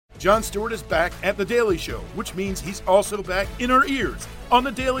Jon Stewart is back at The Daily Show, which means he's also back in our ears on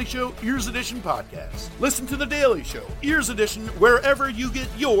The Daily Show Ears Edition podcast. Listen to The Daily Show Ears Edition wherever you get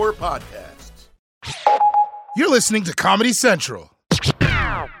your podcasts. You're listening to Comedy Central.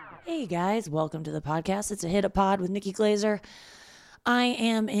 Hey guys, welcome to the podcast. It's a Hit a Pod with Nikki Glazer. I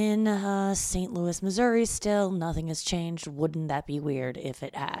am in St. Louis, Missouri still. Nothing has changed. Wouldn't that be weird if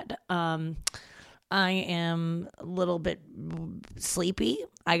it had? I am a little bit sleepy.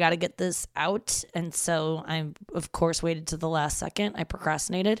 I got to get this out. And so I, of course, waited to the last second. I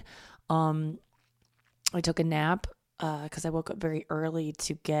procrastinated. I took a nap because I woke up very early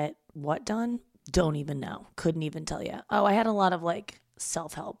to get what done? Don't even know. Couldn't even tell you. Oh, I had a lot of like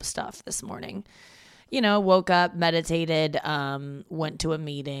self-help stuff this morning. You know, woke up, meditated, went to a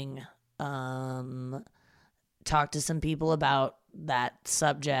meeting, talked to some people about that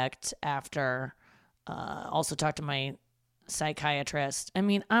subject after. Also talked to my psychiatrist. I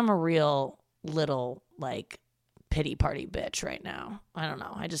mean, I'm a real little like pity party bitch right now. I don't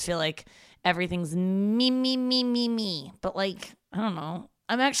know. I just feel like everything's me. But like, I don't know.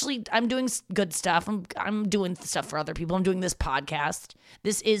 I'm doing good stuff. I'm doing stuff for other people. I'm doing this podcast.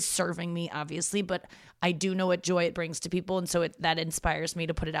 This is serving me, obviously, but I do know what joy it brings to people. And so that inspires me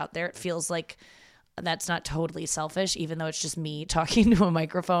to put it out there. It feels like that's not totally selfish, even though it's just me talking to a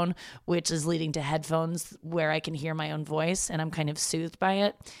microphone, which is leading to headphones where I can hear my own voice and I'm kind of soothed by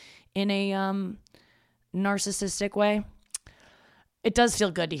it in a narcissistic way. It does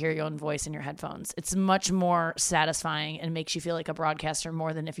feel good to hear your own voice in your headphones. It's much more satisfying and makes you feel like a broadcaster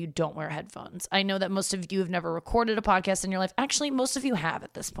more than if you don't wear headphones. I know that most of you have never recorded a podcast in your life. Actually, most of you have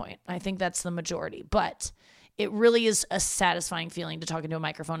at this point. I think that's the majority. But it really is a satisfying feeling to talk into a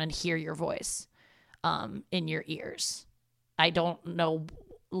microphone and hear your voice in your ears. I don't know,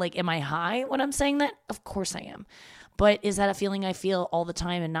 like, am I high when I'm saying that? Of course I am. But is that a feeling I feel all the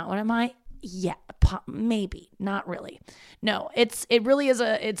time and not when I'm high? Yeah, maybe. Not really. No, it really is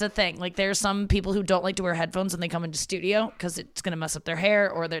it's a thing. Like, there's some people who don't like to wear headphones when they come into studio because it's going to mess up their hair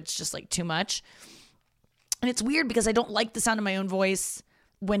or it's just like too much. And it's weird because I don't like the sound of my own voice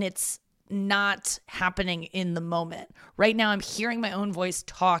when it's not happening in the moment. Right now, I'm hearing my own voice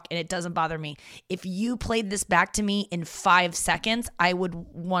talk and it doesn't bother me. If you played this back to me in 5 seconds, I would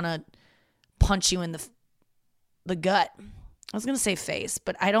want to punch you in the gut. I was going to say face,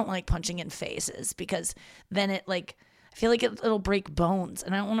 but I don't like punching in faces because then it like, I feel like it'll break bones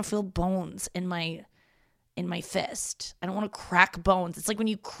and I don't want to feel bones in my fist. I don't want to crack bones. It's like when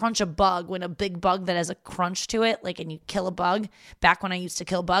you crunch a bug, when a big bug that has a crunch to it, like, and you kill a bug. Back when I used to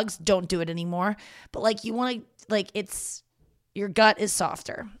kill bugs, don't do it anymore. But like, you want to, like, your gut is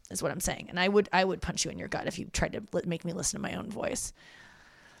softer is what I'm saying. And I would punch you in your gut if you tried to make me listen to my own voice.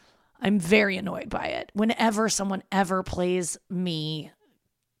 I'm very annoyed by it. Whenever someone ever plays me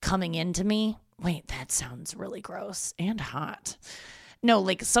coming into me, wait, that sounds really gross and hot. No,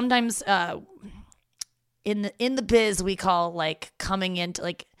 like sometimes in the biz we call like coming into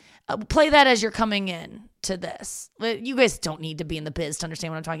like play that as you're coming in to this. You guys don't need to be in the biz to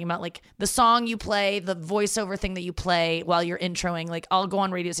understand what I'm talking about. Like the song you play, the voiceover thing that you play while you're introing. Like I'll go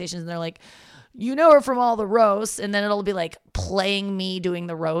on radio stations and they're like, you know her from all the roasts, and then it'll be like playing me doing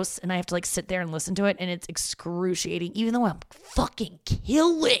the roasts, and I have to like sit there and listen to it, and it's excruciating, even though I'm fucking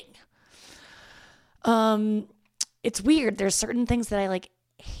killing. It's weird. There's certain things that I like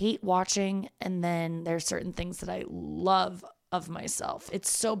hate watching, and then there's certain things that I love of myself. It's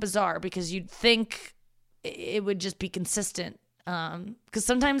so bizarre because you'd think it would just be consistent. Because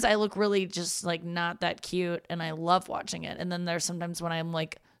sometimes I look really just like not that cute, and I love watching it, and then there's sometimes when I'm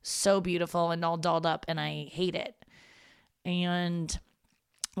like so beautiful and all dolled up and I hate it. And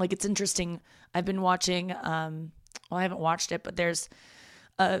like, it's interesting. I've been watching, well, I haven't watched it, but there's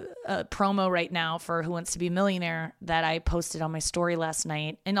a promo right now for Who Wants to Be a Millionaire that I posted on my story last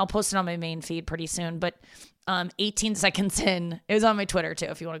night, and I'll post it on my main feed pretty soon. But 18 seconds in, it was on my Twitter too,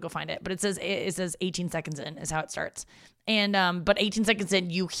 if you want to go find it, but it says 18 seconds in is how it starts. And, but 18 seconds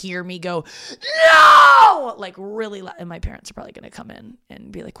in, you hear me go, no, like really loud. And my parents are probably going to come in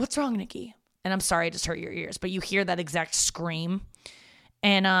and be like, what's wrong, Nikki? And I'm sorry, I just hurt your ears, but you hear that exact scream.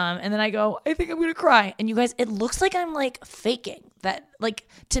 And then I go, I think I'm going to cry. And you guys, it looks like I'm like faking that. Like,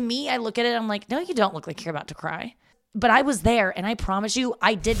 to me, I look at it, I'm like, no, you don't look like you're about to cry. But I was there, and I promise you,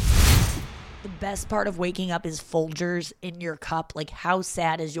 I did. The best part of waking up is Folgers in your cup. Like, how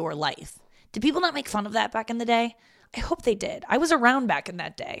sad is your life? Did people not make fun of that back in the day? I hope they did. I was around back in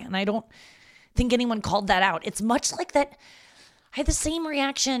that day, and I don't think anyone called that out. It's much like that. I had the same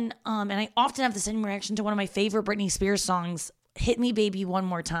reaction, and I often have the same reaction to one of my favorite Britney Spears songs, Hit Me Baby One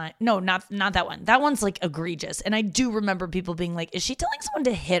More Time. No, not that one. That one's like egregious. And I do remember people being like, is she telling someone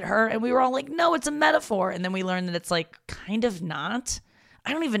to hit her? And we were all like, no, it's a metaphor. And then we learned that it's like kind of not.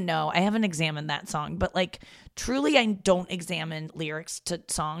 I don't even know. I haven't examined that song, but like truly I don't examine lyrics to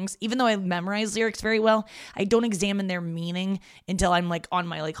songs. Even though I memorize lyrics very well, I don't examine their meaning until I'm like on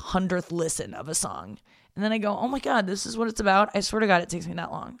my like 100th listen of a song. And then I go, oh my God, this is what it's about. I swear to God, it takes me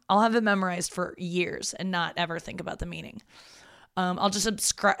that long. I'll have it memorized for years and not ever think about the meaning. I'll just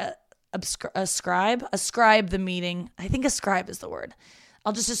ascribe the meaning. I think ascribe is the word.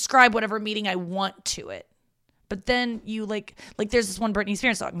 I'll just ascribe whatever meaning I want to it. But then you like there's this one Britney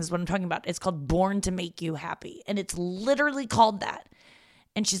Spears song. This is what I'm talking about. It's called Born to Make You Happy. And it's literally called that.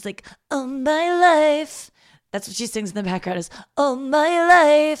 And she's like, oh my life. That's what she sings in the background is, oh my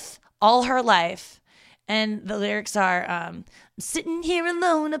life. All her life. And the lyrics are, I'm sitting here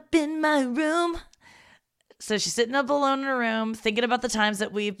alone up in my room. So she's sitting up alone in her room, thinking about the times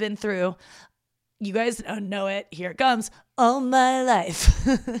that we've been through. You guys don't know it. Here it comes. All my life.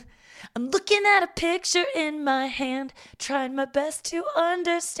 I'm looking at a picture in my hand, trying my best to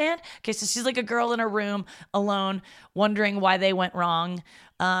understand. Okay, so she's like a girl in her room alone, wondering why they went wrong.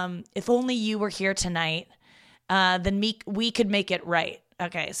 If only you were here tonight, then we could make it right.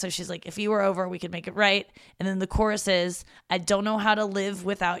 Okay, so she's like, if you were over, we could make it right. And then the chorus is, I don't know how to live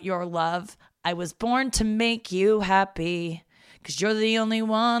without your love. I was born to make you happy, 'cause you're the only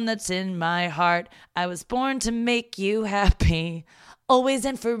one that's in my heart. I was born to make you happy, always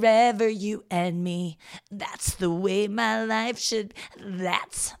and forever, you and me. That's the way my life should.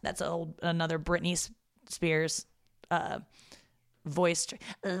 That's another Britney Spears voice.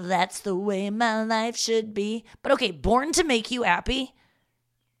 That's the way my life should be. But okay, born to make you happy.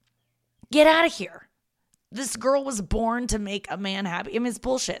 Get out of here. This girl was born to make a man happy. I mean, it's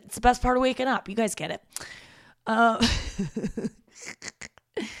bullshit. It's the best part of waking up. You guys get it. I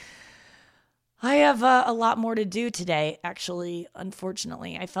have a lot more to do today, actually,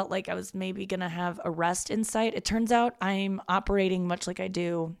 unfortunately. I felt like I was maybe going to have a rest in sight. It turns out I'm operating much like I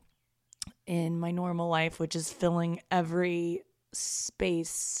do in my normal life, which is filling every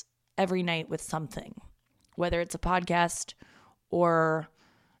space every night with something, whether it's a podcast or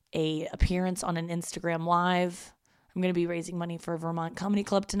a appearance on an Instagram Live. I'm going to be raising money for Vermont Comedy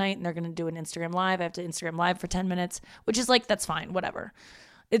Club tonight, and they're going to do an Instagram Live. I have to Instagram Live for 10 minutes, which is like, that's fine, whatever.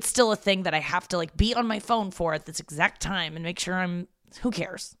 It's still a thing that I have to like be on my phone for at this exact time and make sure who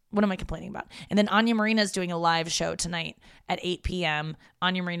cares? What am I complaining about? And then Anya Marina is doing a live show tonight at 8 p.m.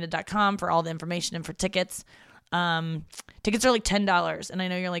 AnyaMarina.com for all the information and for tickets. Tickets are like $10. And I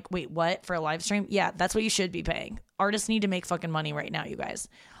know you're like, wait, what? For a live stream? Yeah, that's what you should be paying. Artists need to make fucking money right now, you guys.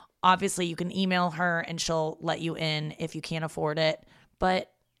 Obviously, you can email her and she'll let you in if you can't afford it,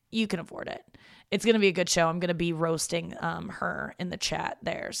 but you can afford it. It's going to be a good show. I'm going to be roasting her in the chat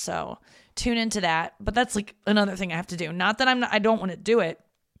there. So tune into that. But that's like another thing I have to do. Not that I don't want to do it.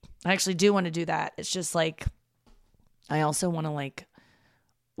 I actually do want to do that. It's just like, I also want to like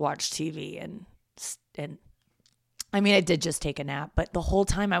watch TV and I mean, I did just take a nap, but the whole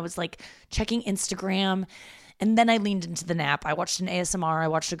time I was like checking Instagram. And then I leaned into the nap. I watched an ASMR. I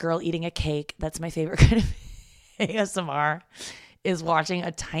watched a girl eating a cake. That's my favorite kind of ASMR, is watching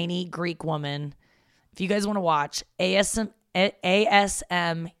a tiny Greek woman. If you guys want to watch, ASMERI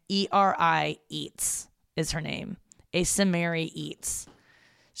Eats is her name. ASMERI Eats.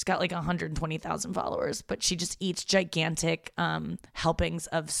 She's got like 120,000 followers, but she just eats gigantic helpings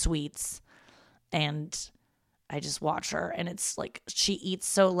of sweets. And I just watch her, and it's like she eats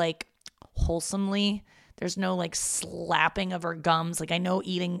so like wholesomely. There's no like slapping of her gums. Like I know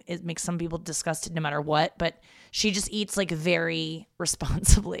eating, it makes some people disgusted no matter what, but she just eats like very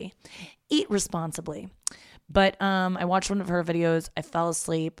responsibly. Eat responsibly. But I watched one of her videos. I fell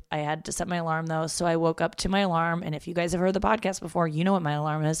asleep. I had to set my alarm though. So I woke up to my alarm. And if you guys have heard the podcast before, you know what my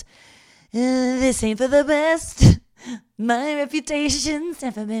alarm is. This ain't for the best. My reputation's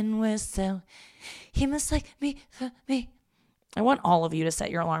never been worse. So he must like me for me. I want all of you to set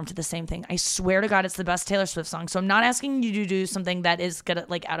your alarm to the same thing. I swear to God, it's the best Taylor Swift song. So I'm not asking you to do something that is gonna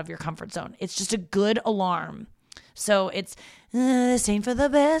like out of your comfort zone. It's just a good alarm. So it's this ain't for the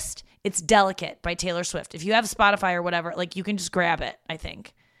best. It's Delicate by Taylor Swift. If you have Spotify or whatever, like you can just grab it, I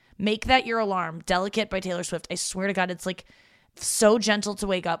think. Make that your alarm. Delicate by Taylor Swift. I swear to God, it's like so gentle to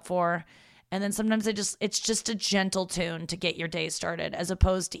wake up for. And then sometimes it's just a gentle tune to get your day started, as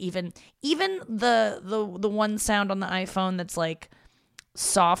opposed to even the one sound on the iPhone that's like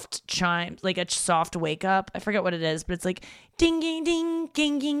soft chime, like a soft wake up. I forget what it is, but it's like ding ding ding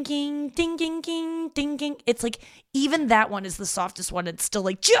ding ding ding ding ding ding ding ding. It's like even that one is the softest one. It's still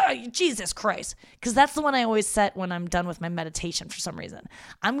like Jesus Christ, because that's the one I always set when I'm done with my meditation for some reason.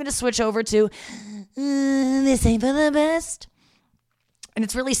 I'm gonna switch over to this ain't for the best, and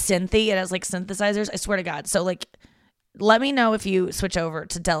it's really synthy. It has like synthesizers. I swear to God. So like, let me know if you switch over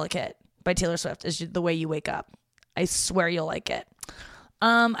to Delicate by Taylor Swift is the way you wake up. I swear you'll like it.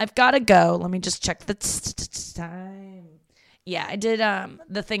 I've got to go. Let me just check the time. Yeah, I did.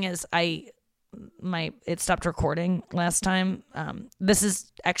 The thing is, it stopped recording last time. This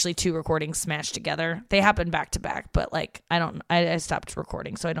is actually 2 recordings smashed together. They happened back to back, but like, I stopped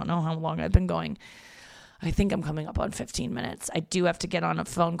recording, so I don't know how long I've been going. I think I'm coming up on 15 minutes. I do have to get on a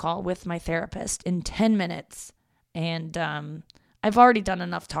phone call with my therapist in 10 minutes. And, I've already done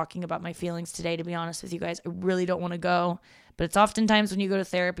enough talking about my feelings today, to be honest with you guys. I really don't want to go, but it's oftentimes when you go to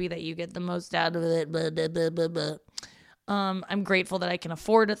therapy that you get the most out of it. Blah, blah, blah, blah, blah. I'm grateful that I can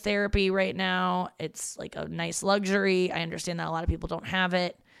afford a therapy right now. It's like a nice luxury. I understand that a lot of people don't have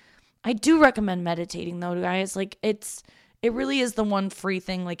it. I do recommend meditating though, guys. Like it really is the one free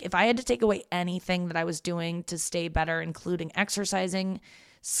thing. Like if I had to take away anything that I was doing to stay better, including exercising,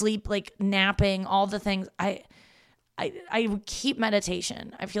 sleep, like napping, all the things, I would keep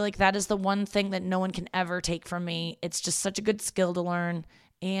meditation. I feel like that is the one thing that no one can ever take from me. It's just such a good skill to learn.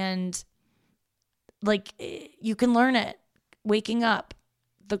 And like you can learn it waking up,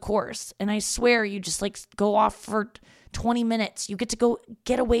 the course. And I swear you just like go off for 20 minutes. You get to go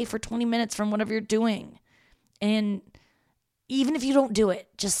get away for 20 minutes from whatever you're doing. And even if you don't do it,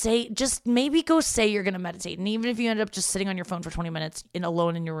 just maybe go say you're going to meditate. And even if you end up just sitting on your phone for 20 minutes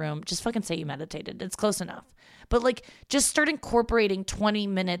alone in your room, just fucking say you meditated. It's close enough. But like, just start incorporating 20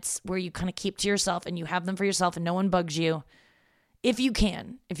 minutes where you kind of keep to yourself and you have them for yourself and no one bugs you. If you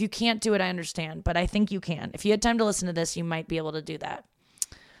can. If you can't do it, I understand. But I think you can. If you had time to listen to this, you might be able to do that.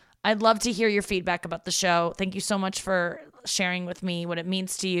 I'd love to hear your feedback about the show. Thank you so much for sharing with me what it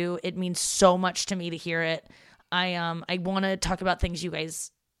means to you. It means so much to me to hear it. I want to talk about things you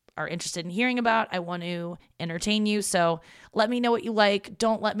guys are interested in hearing about. I want to entertain you. So let me know what you like.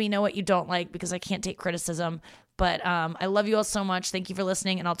 Don't let me know what you don't like because I can't take criticism. But I love you all so much. Thank you for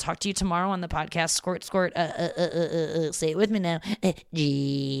listening. And I'll talk to you tomorrow on the podcast. Squirt, squirt. Say it with me now.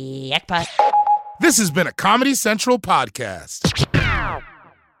 Jackpot. This has been a Comedy Central podcast.